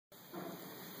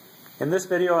In this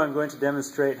video I'm going to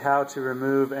demonstrate how to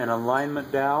remove an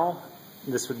alignment dowel.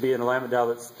 This would be an alignment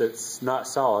dowel that's not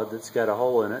solid, that's got a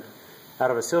hole in it,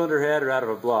 out of a cylinder head or out of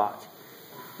a block.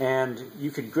 And you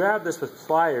could grab this with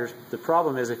pliers. The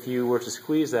problem is if you were to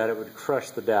squeeze that, it would crush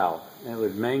the dowel and it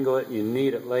would mangle it. You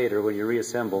need it later when you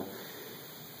reassemble.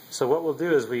 So what we'll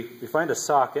do is we find a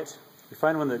socket, we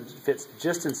find one that fits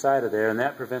just inside of there, and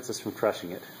that prevents us from crushing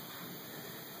it.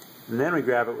 And then we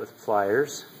grab it with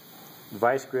pliers.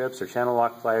 Vice grips or channel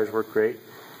lock pliers work great.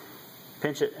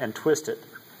 Pinch it and twist it.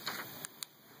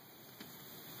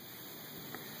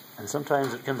 And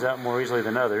sometimes it comes out more easily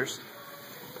than others.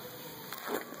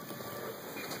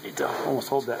 Need to almost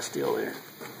hold that still there.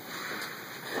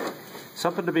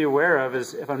 Something to be aware of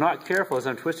is if I'm not careful as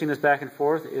I'm twisting this back and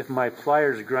forth, if my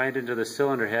pliers grind into the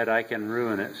cylinder head, I can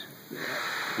ruin it.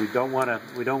 We don't want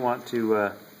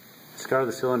to scar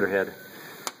the cylinder head.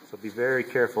 So be very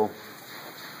careful.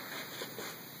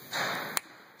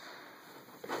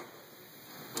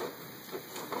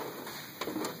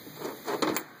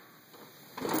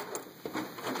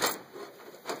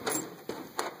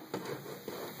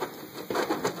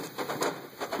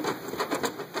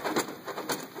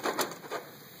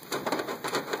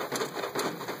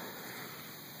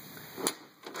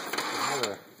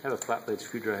 I have a flat blade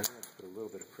screwdriver. Let's put a little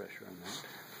bit of pressure on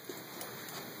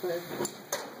that.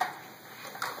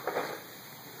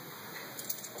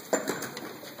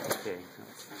 Okay.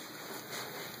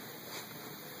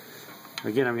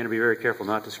 Again, I'm going to be very careful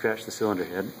not to scratch the cylinder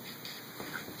head.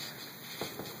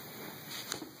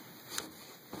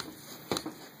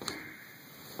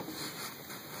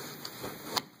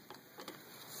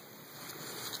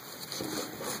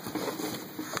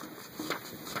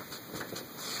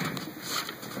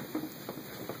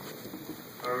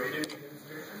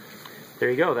 There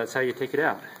you go, that's how you take it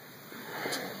out.